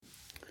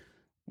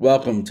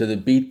Welcome to the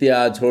Beat the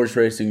Odds Horse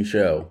Racing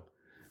Show.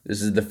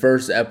 This is the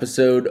first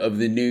episode of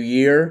the new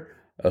year.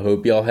 I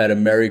hope y'all had a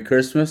Merry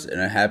Christmas and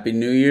a Happy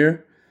New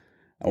Year.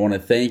 I want to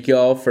thank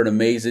y'all for an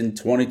amazing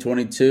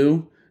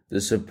 2022.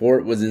 The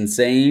support was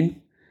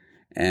insane,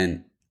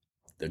 and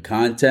the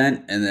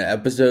content and the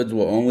episodes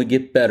will only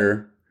get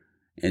better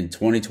in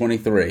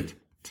 2023.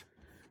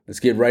 Let's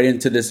get right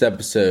into this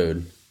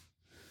episode.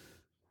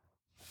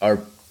 Our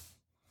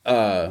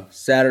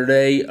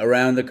Saturday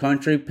around the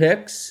country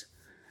picks: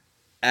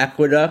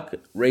 Aqueduct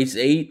Race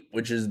 8,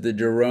 which is the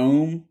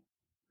Jerome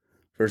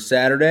for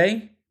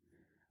Saturday.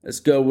 Let's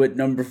go with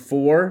number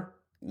 4,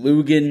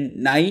 Lugan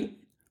Knight,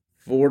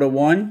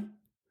 4-1.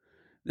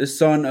 The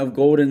son of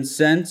Golden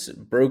Sense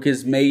broke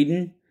his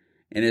maiden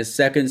in his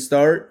second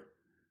start.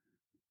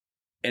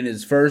 In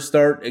his first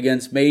start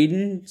against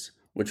maidens,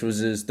 which was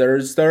his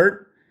third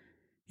start,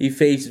 he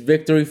faced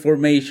Victory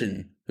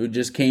Formation, who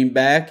just came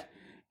back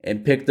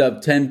and picked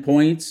up 10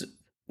 points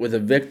with a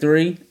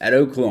victory at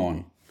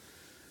Oaklawn.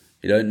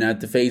 He doesn't have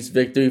to face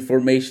Victory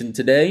Formation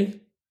today,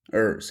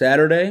 or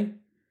Saturday.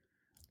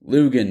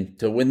 Lugan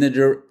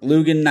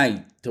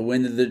Knight to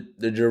win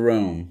the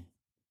Jerome.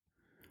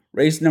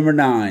 Race number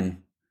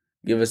 9.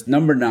 Give us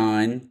number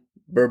 9,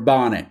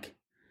 Bourbonic.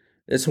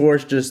 This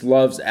horse just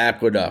loves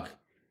Aqueduct,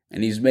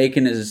 and he's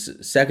making his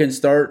second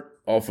start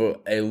off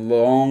of a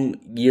long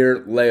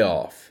year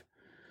layoff.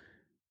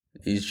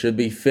 He should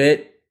be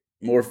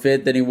more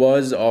fit than he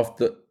was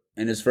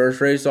in his first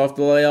race off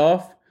the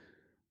layoff.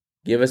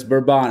 Give us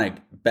Bourbonic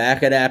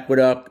back at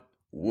Aqueduct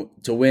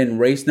to win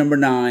race number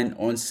 9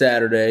 on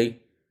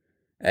Saturday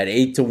at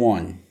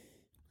 8-1.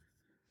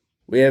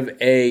 We have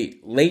a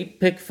late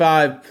pick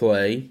 5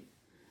 play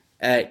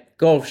at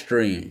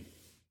Gulfstream.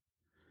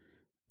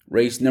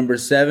 Race number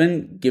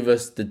 7, give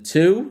us the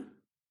 2.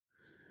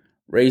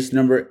 Race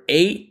number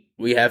 8,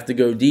 we have to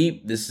go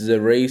deep. This is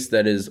a race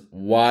that is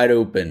wide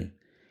open.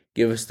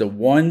 Give us the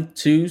 1,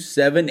 2,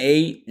 7,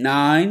 8,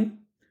 9,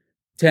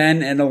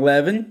 10, and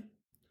 11.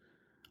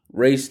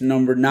 Race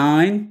number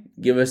 9,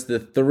 give us the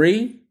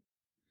 3.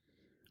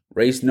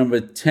 Race number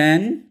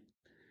 10,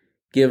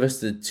 give us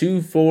the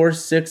 2, 4,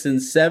 6,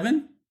 and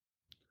 7.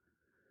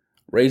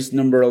 Race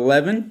number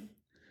 11,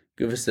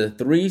 give us the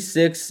 3,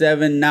 6,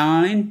 7,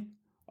 9,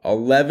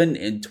 11,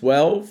 and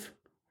 12.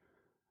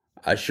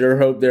 I sure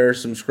hope there are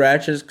some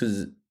scratches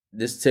because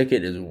this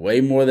ticket is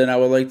way more than I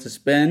would like to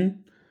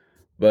spend.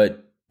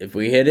 But if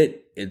we hit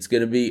it, it's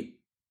going to be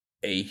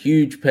a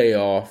huge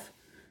payoff.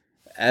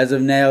 As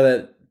of now,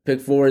 that pick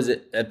 5 is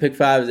at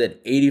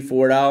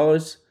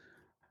 $84.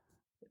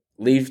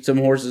 Leave some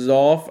horses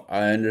off.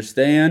 I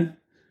understand.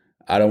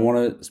 I don't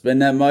want to spend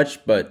that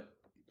much, but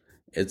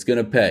it's going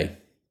to pay.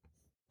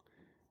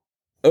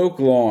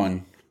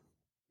 Oaklawn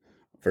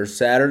for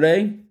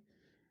Saturday.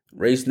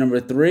 Race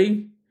number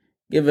 3.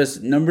 Give us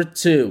number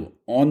 2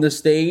 on the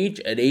stage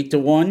at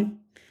 8-1.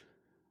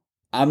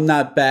 I'm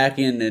not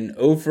backing an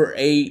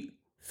 0-for-8,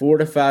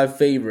 4-5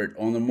 favorite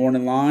on the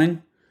morning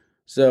line.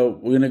 So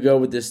we're going to go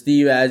with the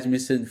Steve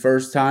Asmussen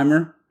first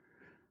timer.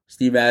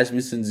 Steve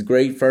Asmussen's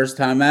great first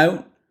time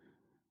out.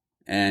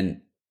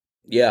 And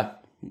yeah,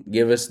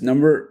 give us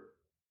number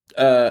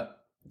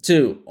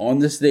 2 on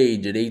the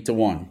stage at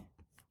 8-1.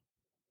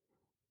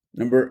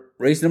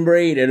 Race number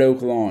 8 at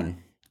Oaklawn.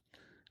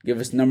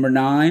 Give us number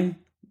 9,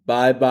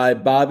 Bye Bye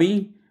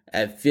Bobby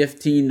at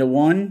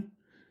 15-1.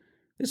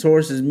 This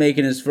horse is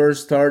making his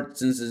first start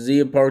since the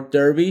Zia Park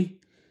Derby.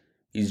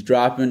 He's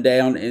dropping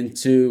down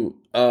into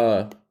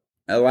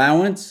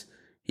allowance.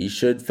 He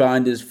should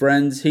find his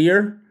friends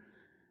here.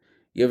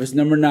 Give us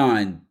number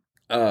 9,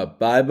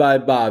 Bye Bye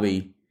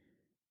Bobby,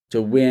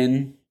 to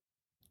win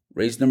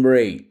race number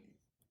 8.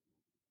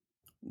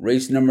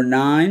 Race number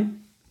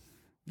 9,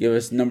 give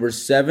us number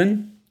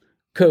 7,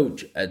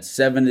 Coach at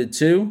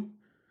 7-2.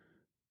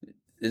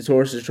 This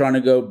horse is trying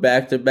to go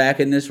back-to-back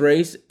in this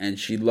race, and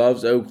she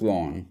loves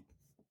Oaklawn.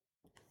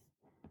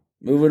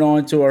 Moving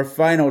on to our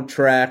final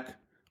track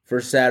for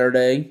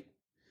Saturday,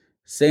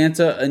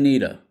 Santa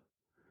Anita.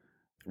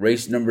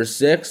 Race number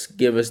 6,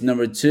 give us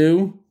number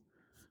 2.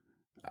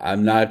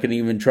 I'm not going to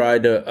even try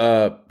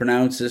to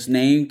pronounce this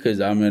name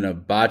because I'm going to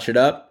botch it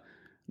up.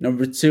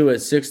 Number 2 at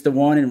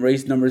 6-1 in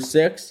race number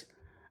 6.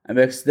 I'm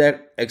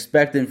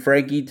expecting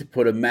Frankie to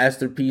put a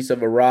masterpiece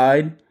of a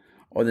ride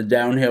on the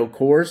downhill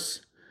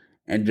course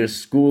and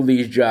just school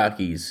these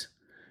jockeys.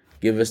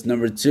 Give us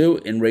number 2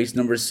 in race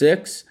number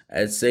 6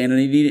 at Santa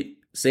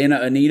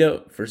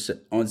Anita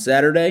on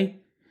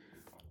Saturday.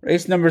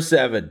 Race number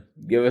 7,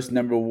 give us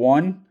number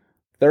 1,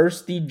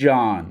 Thirsty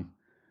John.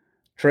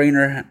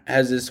 Trainer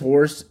has his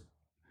horse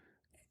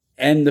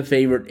and the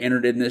favorite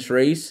entered in this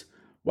race.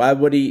 Why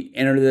would he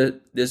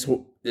enter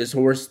this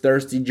horse,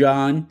 Thirsty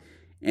John,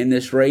 in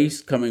this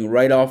race, coming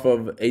right off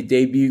of a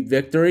debut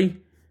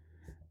victory?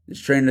 This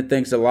trainer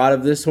thinks a lot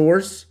of this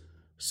horse.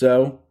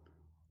 So,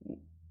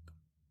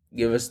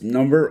 give us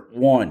number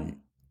 1,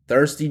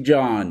 Thirsty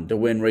John, to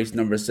win race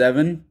number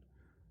 7.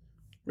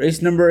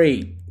 Race number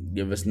 8,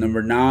 give us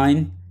number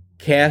 9,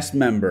 Cast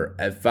Member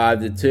at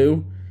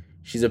 5-2.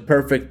 She's a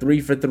perfect 3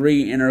 for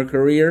 3 in her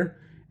career,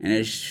 and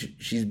as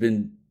she's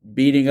been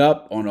beating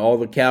up on all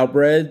the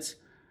Calbreds,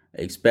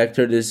 I expect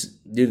her to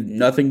do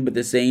nothing but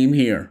the same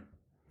here.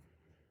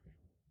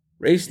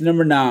 Race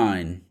number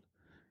 9.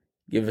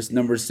 Give us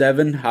number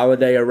 7,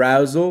 Holiday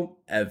Arousal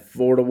at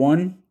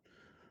 4-1.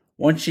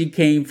 Once she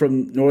came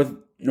from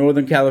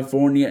Northern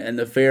California and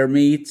the fair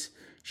meets,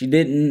 she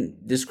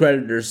didn't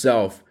discredit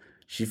herself.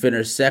 She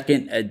finished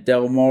second at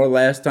Del Mar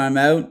last time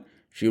out.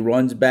 She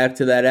runs back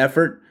to that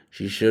effort.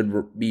 She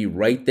should be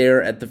right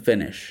there at the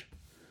finish.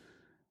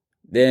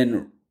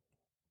 Then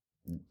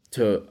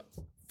to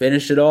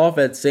finish it off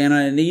at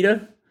Santa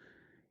Anita,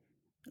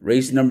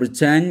 race number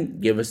 10,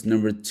 give us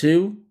number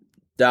 2,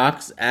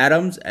 Dox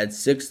Adams at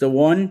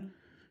 6-1.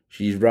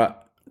 She's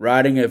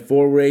riding a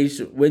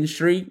 4-race win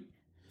streak.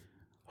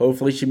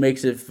 Hopefully she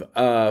makes it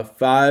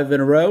 5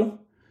 in a row,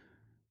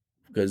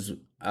 because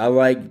I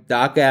like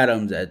Doc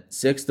Adams at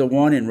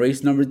 6-1 in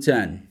race number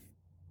 10.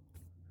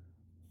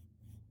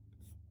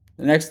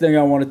 The next thing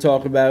I want to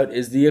talk about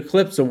is the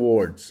Eclipse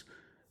Awards.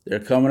 They're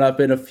coming up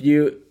in a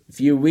few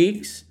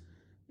weeks.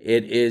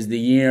 It is the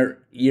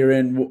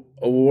year-end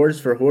awards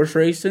for horse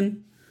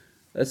racing.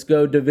 Let's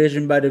go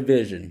division by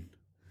division.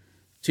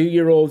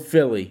 2-year-old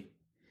filly.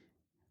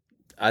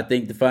 I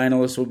think the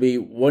finalists will be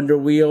Wonder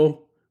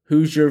Wheel,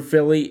 Who's Your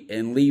Filly,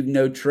 and Leave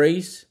No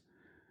Trace.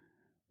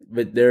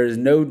 But there is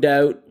no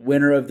doubt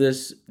winner of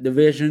this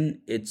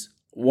division. It's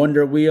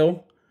Wonder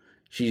Wheel.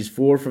 She's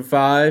 4 for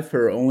 5.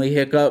 Her only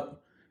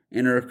hiccup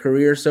in her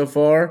career so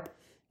far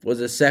was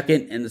a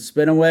second in the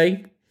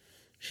Spinaway.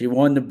 She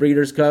won the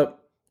Breeders'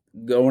 Cup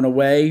going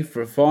away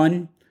for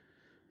fun.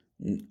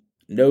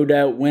 No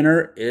doubt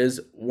winner is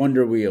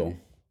Wonder Wheel.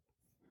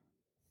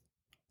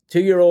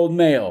 2-year-old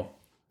male.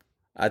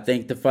 I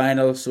think the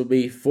finalists will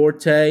be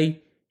Forte,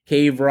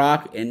 Cave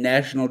Rock, and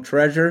National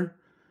Treasure.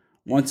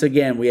 Once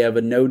again, we have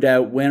a no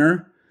doubt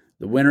winner.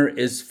 The winner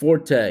is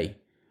Forte.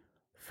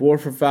 4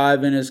 for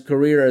 5 in his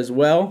career as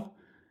well.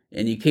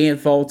 And you can't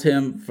fault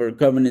him for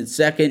coming in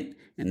second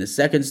in the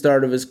second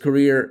start of his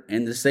career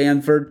in the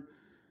Sanford.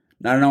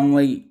 Not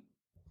only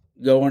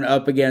going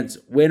up against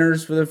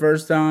winners for the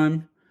first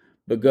time,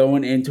 but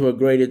going into a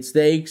graded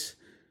stakes.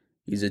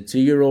 He's a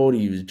 2-year-old.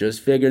 He was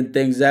just figuring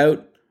things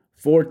out.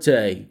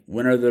 Forte,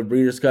 winner of the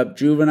Breeders' Cup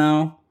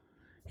Juvenile.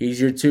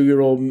 He's your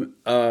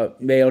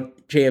 2-year-old male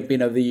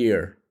champion of the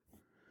year.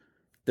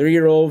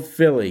 3-year-old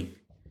filly.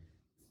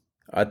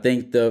 I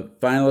think the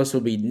finalists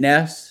will be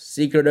Ness,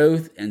 Secret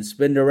Oath, and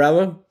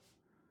Spinderella.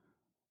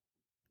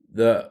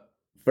 The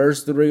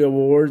first 3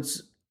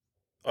 awards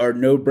are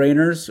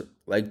no-brainers,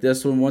 like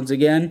this one once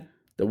again.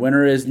 The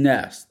winner is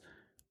Nest.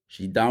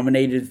 She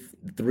dominated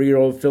the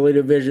 3-year-old filly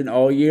division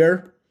all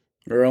year.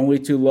 Her only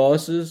 2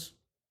 losses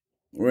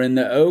were in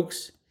the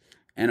Oaks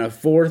and a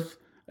 4th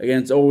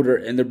against Older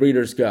in the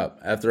Breeders' Cup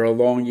after a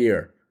long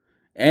year.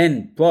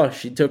 And plus,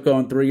 she took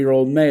on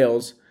 3-year-old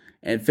males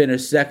and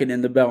finished second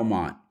in the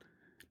Belmont.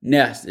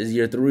 Nest is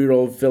your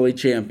 3-year-old filly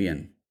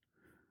champion.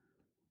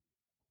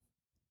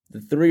 The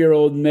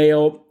 3-year-old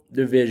male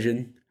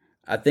division,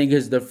 I think,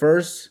 is the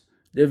first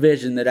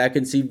division that I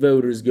can see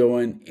voters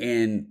going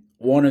in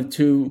one of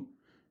two,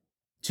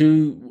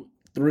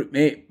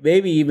 three,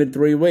 maybe even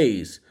 3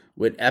 ways,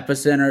 with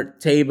Epicenter,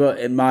 Taba,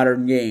 and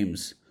Modern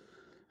Games.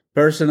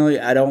 Personally,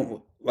 I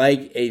don't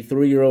like a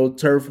 3-year-old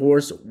turf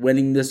horse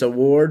winning this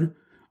award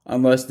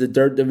unless the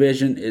dirt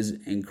division is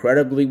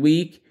incredibly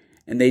weak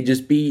and they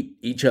just beat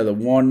each other,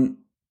 one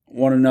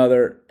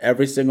another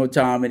every single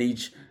time in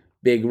each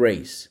big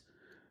race.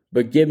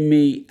 But give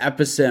me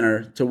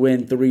Epicenter to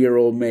win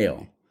 3-year-old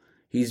male.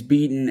 He's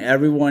beaten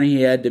everyone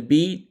he had to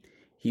beat.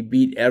 He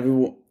beat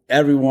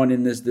everyone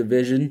in this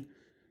division.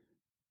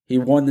 He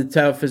won the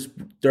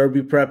toughest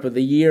Derby prep of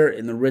the year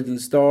in the Risen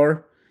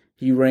Star.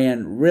 He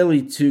ran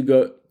really too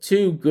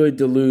good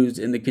to lose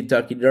in the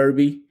Kentucky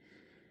Derby.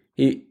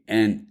 He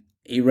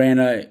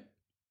ran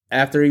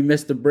after he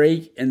missed a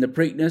break in the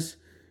Preakness,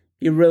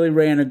 he really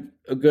ran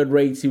a good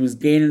race. He was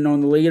gaining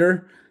on the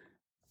leader,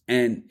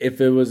 and if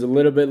it was a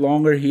little bit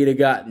longer, he'd have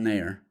gotten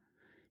there.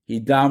 He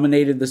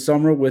dominated the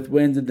summer with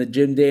wins in the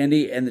Jim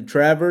Dandy and the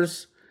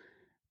Travers,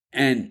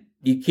 and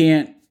you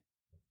can't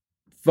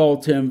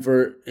fault him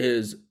for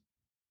his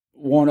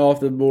one off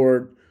the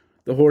board.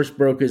 The horse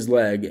broke his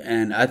leg,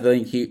 and I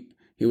think he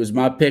was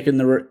my pick in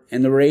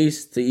the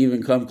race to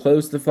even come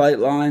close to fight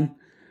line.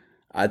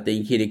 I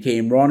think he'd have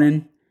came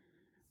running.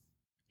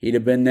 He'd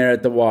have been there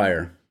at the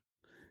wire.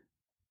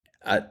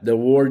 The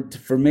award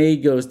for me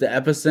goes to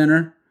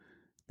Epicenter.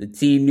 The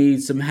team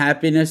needs some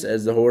happiness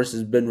as the horse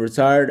has been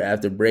retired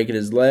after breaking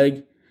his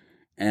leg.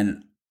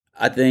 And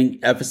I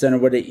think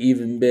Epicenter would have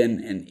even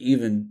been an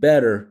even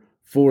better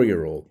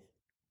 4-year-old.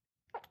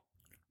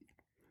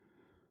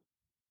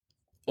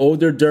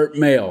 Older dirt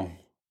male.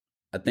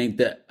 I think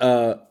that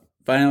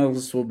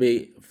finalists will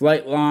be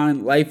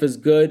Flightline, Life is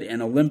Good,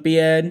 and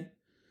Olympiad.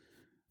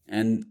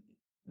 And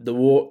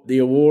the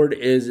award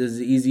is as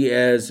easy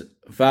as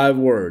 5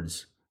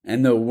 words.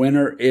 And the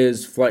winner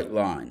is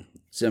Flightline.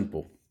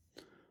 Simple.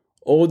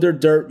 Older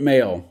dirt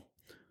male.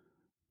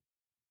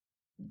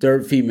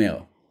 Dirt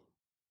female.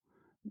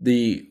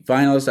 The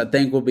finalists, I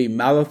think, will be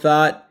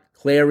Malathaat,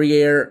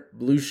 Clairiere,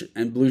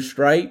 and Blue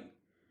Stripe.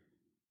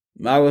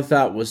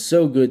 Malathaat was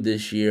so good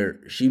this year.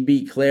 She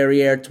beat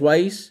Clairiere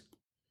twice.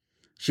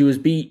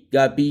 She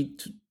got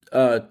beat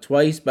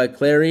twice by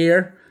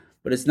Clairiere,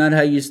 but it's not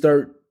how you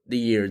start the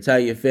year, it's how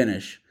you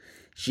finish.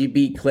 She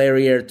beat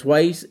Clairiere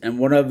twice, and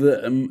one of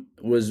them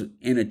was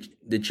in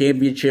the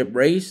championship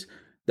race,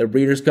 the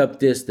Breeders' Cup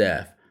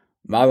Distaff.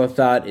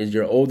 Malathaat is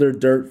your older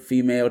dirt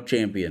female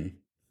champion.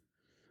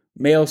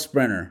 Male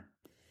sprinter.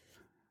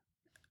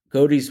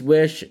 Cody's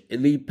Wish,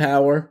 Elite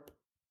Power,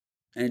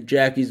 and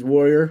Jackie's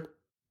Warrior.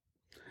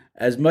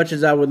 As much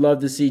as I would love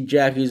to see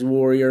Jackie's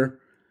Warrior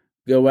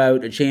go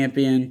out a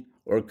champion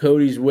or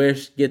Cody's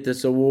Wish get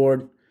this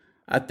award,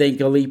 I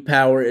think Elite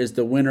Power is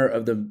the winner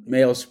of the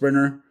male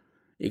sprinter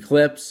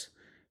Eclipse.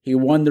 He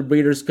won the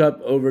Breeders' Cup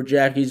over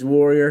Jackie's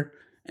Warrior,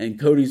 and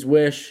Cody's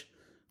Wish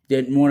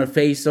didn't want to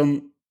face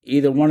him,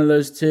 either one of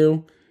those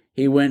two.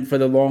 He went for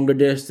the longer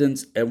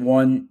distance and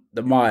won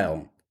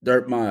the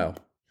dirt mile.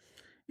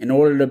 In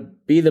order to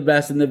be the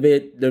best in the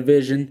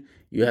division,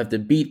 you have to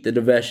beat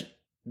the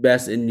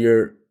best in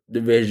your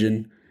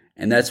division,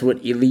 and that's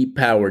what Elite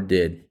Power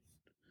did.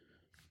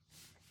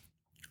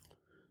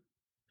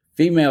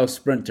 Female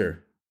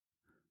sprinter.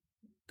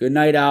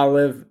 Goodnight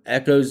Olive,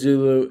 Echo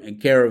Zulu, and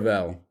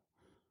Caravel.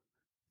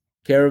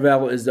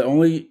 Caravel is the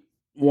only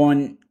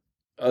one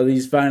of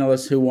these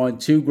finalists who won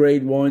 2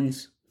 grade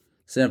 1s.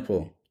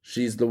 Simple.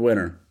 She's the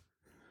winner.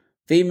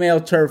 Female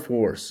turf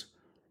horse.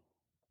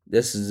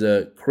 This is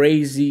a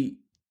crazy,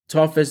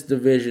 toughest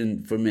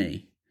division for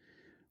me.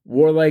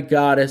 Warlike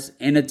Goddess,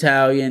 In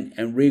Italian,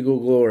 and Regal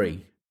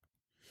Glory.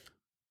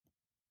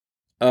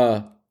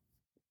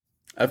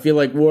 I feel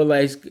like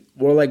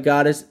Warlike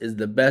Goddess is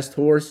the best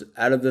horse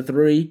out of the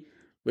 3,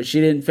 but she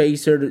didn't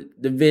face her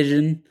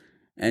division,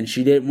 and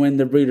she didn't win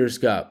the Breeders'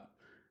 Cup.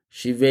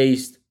 She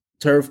faced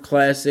Turf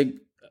Classic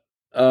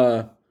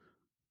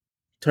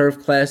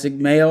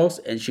males,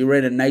 and she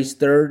ran a nice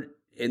third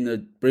in the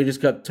Breeders'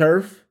 Cup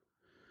Turf.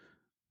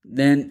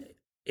 Then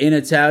In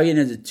Italian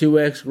is a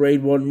 2X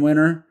Grade 1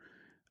 winner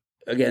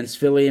against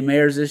Filly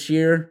Mares this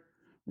year.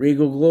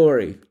 Regal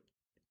Glory.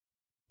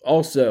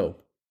 Also,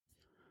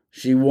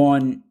 she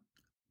won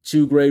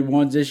 2 Grade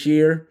 1s this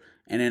year,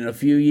 and in a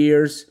few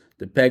years,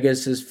 the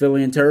Pegasus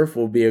Filly and Turf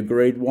will be a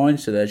Grade 1,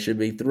 so that should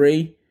be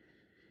 3.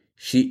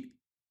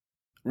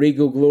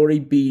 Regal Glory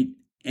beat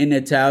In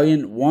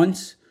Italian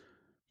once,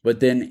 but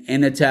then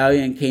In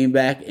Italian came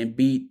back and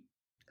beat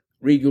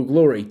Regal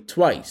Glory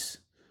twice.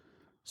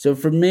 So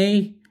for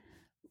me,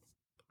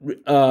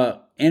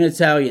 In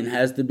Italian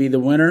has to be the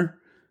winner.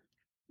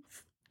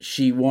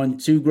 She won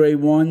 2 Grade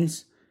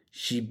 1s.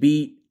 She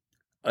beat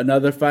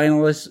another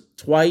finalist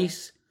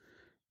twice.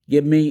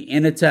 Give me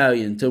In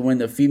Italian to win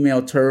the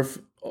Female Turf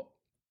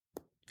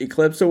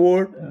Eclipse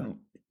Award.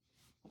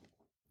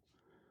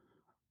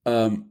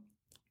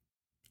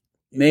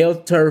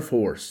 Male Turf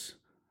Horse.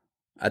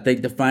 I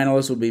think the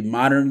finalists will be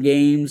Modern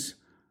Games,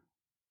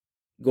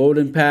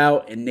 Golden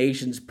Pal, and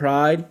Nation's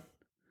Pride.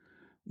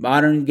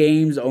 Modern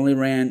Games only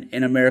ran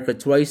in America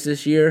twice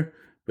this year,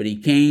 but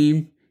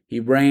he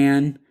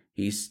ran,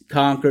 he's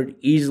conquered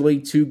easily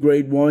 2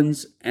 Grade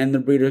 1s and the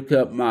Breeders'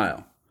 Cup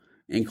Mile,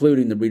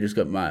 including the Breeders'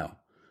 Cup Mile.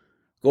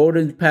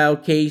 Golden Pal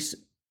case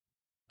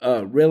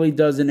really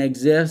doesn't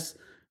exist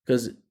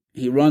because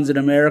he runs in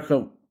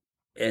America,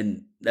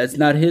 and that's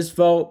not his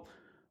fault.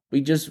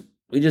 We just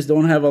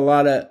don't have a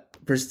lot of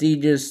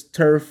prestigious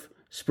turf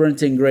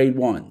sprinting Grade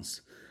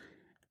 1s.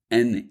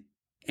 And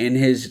in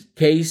his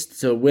case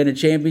to win a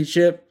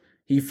championship,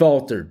 he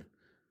faltered.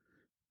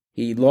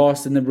 He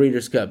lost in the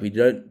Breeders' Cup. He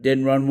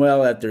didn't run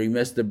well after he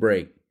missed the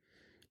break.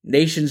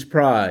 Nation's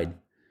Pride.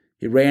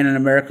 He ran in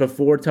America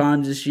 4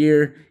 times this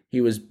year. He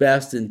was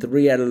best in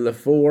 3 out of the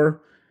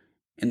 4.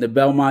 In the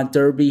Belmont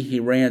Derby, he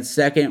ran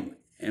second,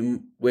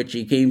 in which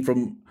he came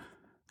from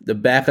the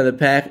back of the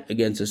pack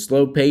against a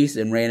slow pace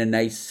and ran a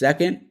nice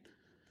second.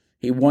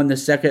 He won the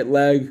second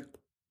leg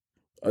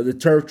of the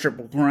Turf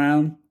Triple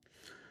Crown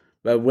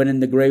by winning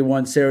the Grade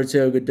 1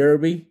 Saratoga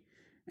Derby,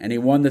 and he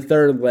won the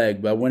third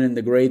leg by winning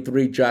the Grade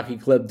 3 Jockey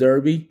Club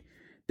Derby.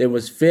 Then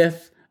was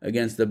 5th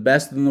against the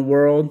best in the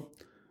world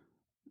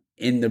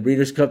in the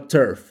Breeders' Cup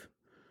Turf.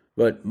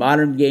 But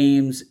Modern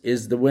Games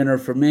is the winner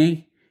for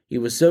me. He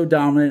was so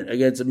dominant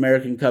against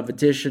American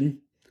competition,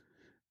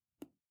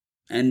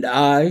 and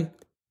I,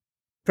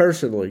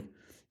 personally,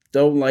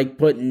 don't like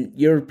putting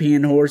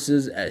European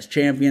horses as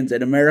champions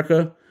in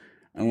America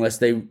unless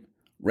they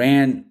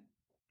ran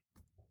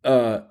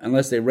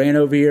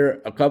over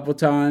here a couple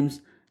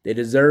times. They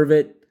deserve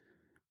it.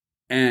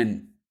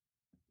 And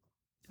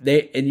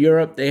in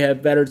Europe, they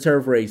have better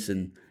turf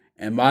racing.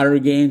 And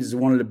Modern Games is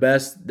one of the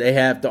best they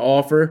have to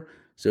offer.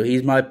 So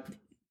he's my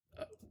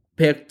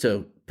pick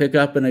to pick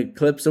up an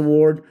Eclipse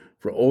Award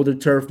for older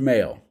turf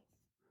male.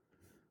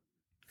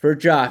 For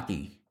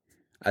jockey,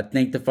 I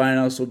think the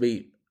finalists will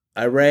be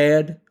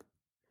Irad,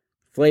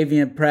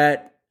 Flavian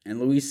Pratt, and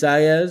Luis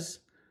Saez.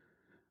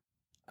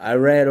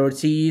 Irad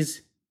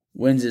Ortiz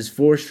wins his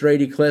 4th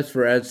straight Eclipse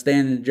for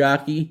outstanding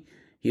jockey.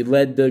 He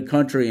led the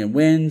country in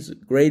wins,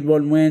 Grade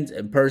 1 wins,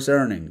 and purse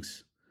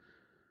earnings.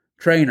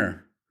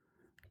 Trainer,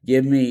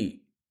 give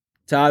me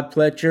Todd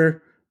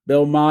Pletcher,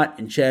 Bill Mott,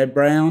 and Chad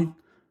Brown.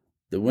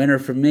 The winner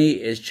for me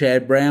is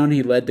Chad Brown.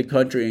 He led the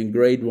country in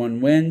Grade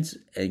 1 wins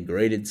and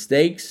graded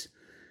stakes.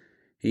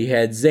 He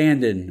had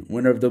Zandon,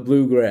 winner of the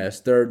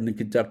Bluegrass, third in the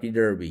Kentucky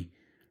Derby.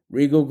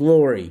 Regal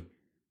Glory,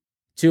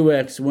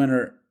 2X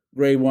winner,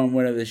 Grade 1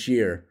 winner this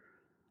year.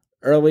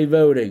 Early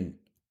Voting,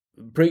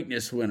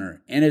 Preakness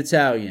winner, and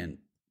Italian,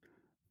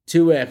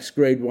 2X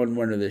Grade 1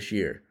 winner this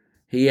year.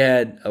 He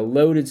had a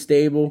loaded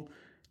stable.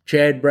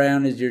 Chad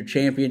Brown is your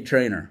champion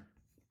trainer.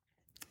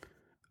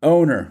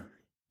 Owner,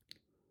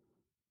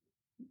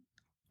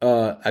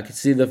 I could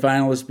see the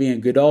finalists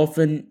being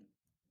Godolphin,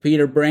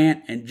 Peter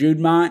Brandt, and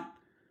Judemont.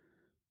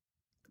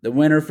 The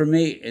winner for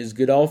me is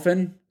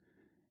Godolphin.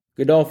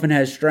 Godolphin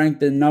has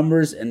strength in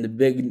numbers and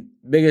the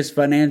biggest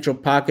financial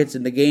pockets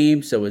in the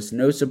game, so it's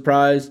no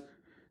surprise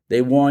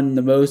they won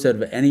the most out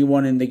of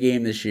anyone in the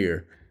game this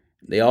year.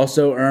 They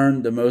also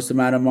earned the most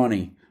amount of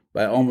money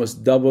by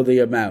almost double the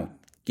amount.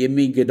 Give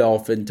me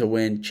Godolphin to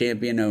win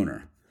champion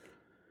owner.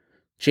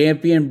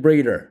 Champion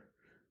breeder,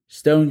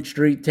 Stone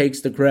Street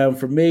takes the crown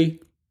for me.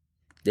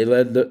 They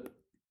bred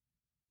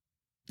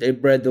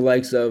the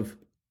likes of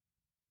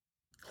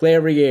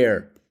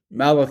Clairiere,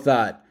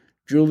 Malathaat,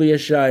 Julia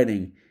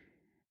Shining,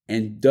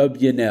 and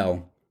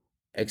Dubunel,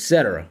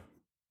 etc.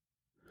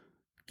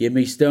 Give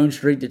me Stone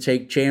Street to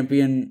take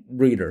champion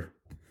breeder.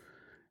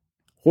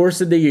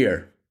 Horse of the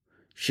year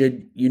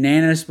should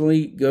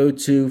unanimously go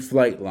to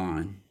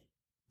Flightline.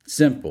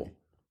 Simple.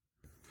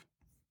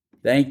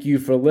 Thank you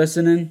for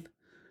listening.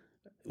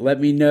 Let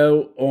me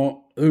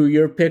know who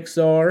your picks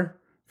are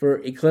for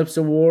Eclipse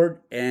Award.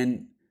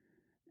 And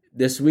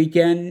this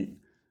weekend,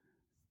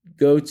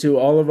 go to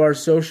all of our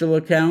social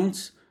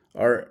accounts,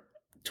 our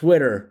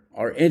Twitter,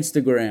 our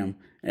Instagram,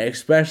 and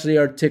especially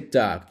our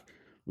TikTok.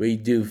 We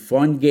do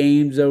fun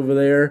games over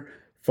there,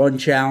 fun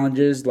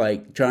challenges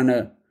like trying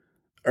to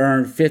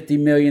earn $50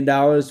 million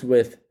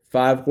with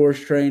 5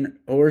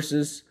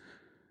 horses.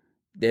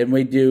 Then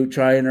we do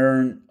try and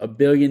earn $1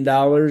 billion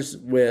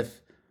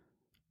with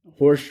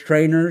horse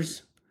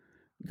trainers.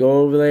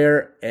 Go over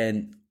there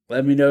and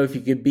let me know if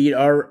you can beat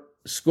our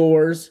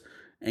scores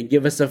and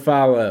give us a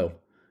follow.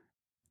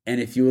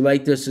 And if you would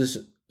like to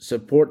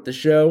support the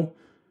show,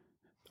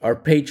 our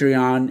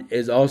Patreon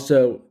is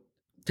also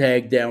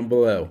tagged down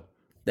below.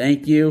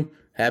 Thank you.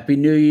 Happy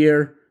New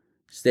Year.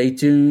 Stay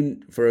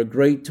tuned for a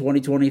great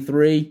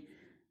 2023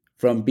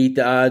 from Beat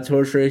the Odds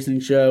Horse Racing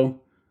Show.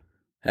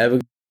 Have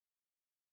a